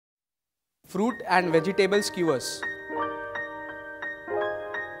fruit and vegetable skewers.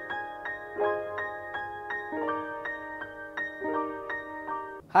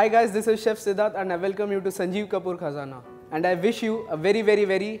 Hi guys, this is Chef Siddharth and I welcome you to Sanjeev Kapoor Khazana. And I wish you a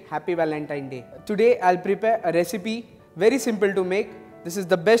very happy Valentine Day. Today I'll prepare a recipe very simple to make. This is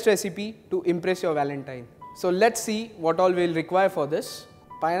the best recipe to impress your Valentine. So let's see what all we'll require for this.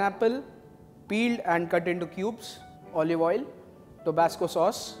 Pineapple, peeled and cut into cubes, olive oil, Tabasco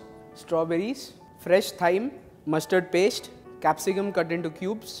sauce, strawberries, fresh thyme, mustard paste, capsicum cut into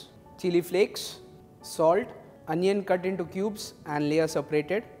cubes, chili flakes, salt, onion cut into cubes and layer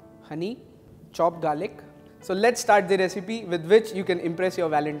separated, honey, chopped garlic. So let's start the recipe with which you can impress your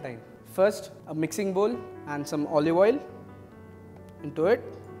Valentine. First, a mixing bowl and some olive oil into it,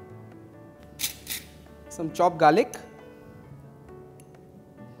 some chopped garlic,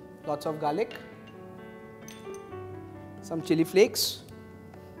 lots of garlic, some chili flakes,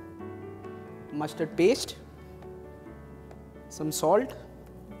 mustard paste, some salt,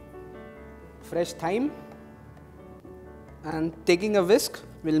 fresh thyme, and taking a whisk,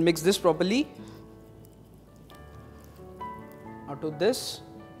 we'll mix this properly. Now to this,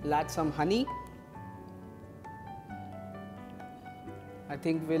 we'll add some honey. I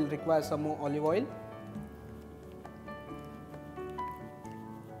think we'll require some more olive oil.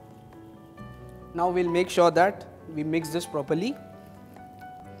 Now we'll make sure that we mix this properly.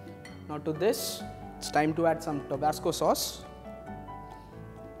 Now to this, it's time to add some Tabasco sauce.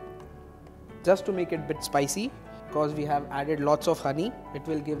 Just to make it a bit spicy, because we have added lots of honey, it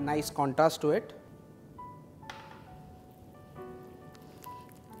will give nice contrast to it.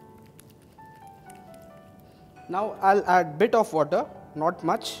 Now I'll add bit of water, not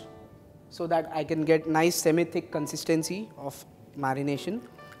much, so that I can get nice semi-thick consistency of marination.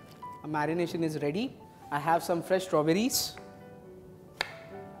 Our marination is ready. I have some fresh strawberries.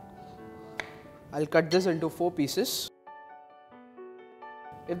 I'll cut this into 4 pieces.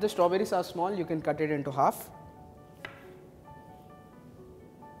 If the strawberries are small, you can cut it into half.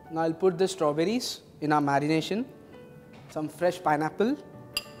 Now I'll put the strawberries in our marination, some fresh pineapple,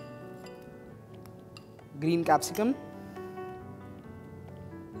 green capsicum,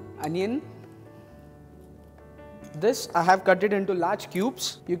 onion. This I have cut it into large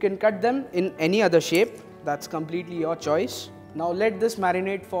cubes. You can cut them in any other shape, that's completely your choice. Now let this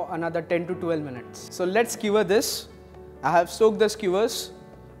marinate for another 10 to 12 minutes. So let's skewer this. I have soaked the skewers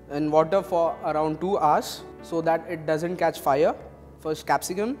in water for around 2 hours so that it doesn't catch fire. First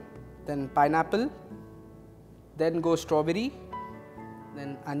capsicum, then pineapple, then go strawberry,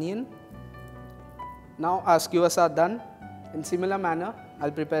 then onion. Now our skewers are done. In similar manner, I'll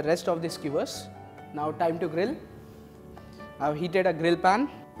prepare rest of the skewers. Now time to grill. I've heated a grill pan.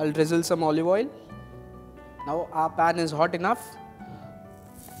 I'll drizzle some olive oil. Now our pan is hot enough.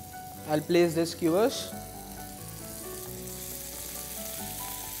 I'll place the skewers.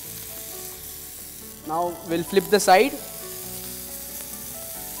 Now we'll flip the side.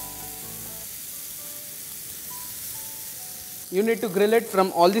 You need to grill it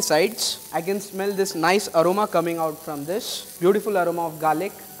from all the sides. I can smell this nice aroma coming out from this. Beautiful aroma of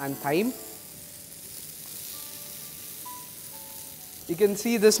garlic and thyme. You can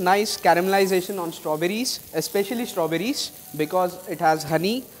see this nice caramelization on strawberries, especially strawberries, because it has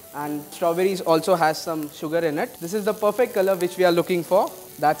honey and strawberries also has some sugar in it. This is the perfect color which we are looking for.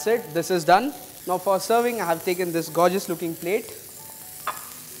 That's it. This is done. Now for serving, I have taken this gorgeous looking plate.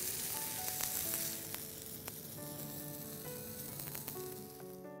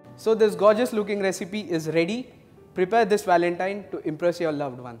 So this gorgeous looking recipe is ready. Prepare this Valentine to impress your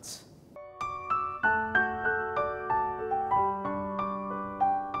loved ones.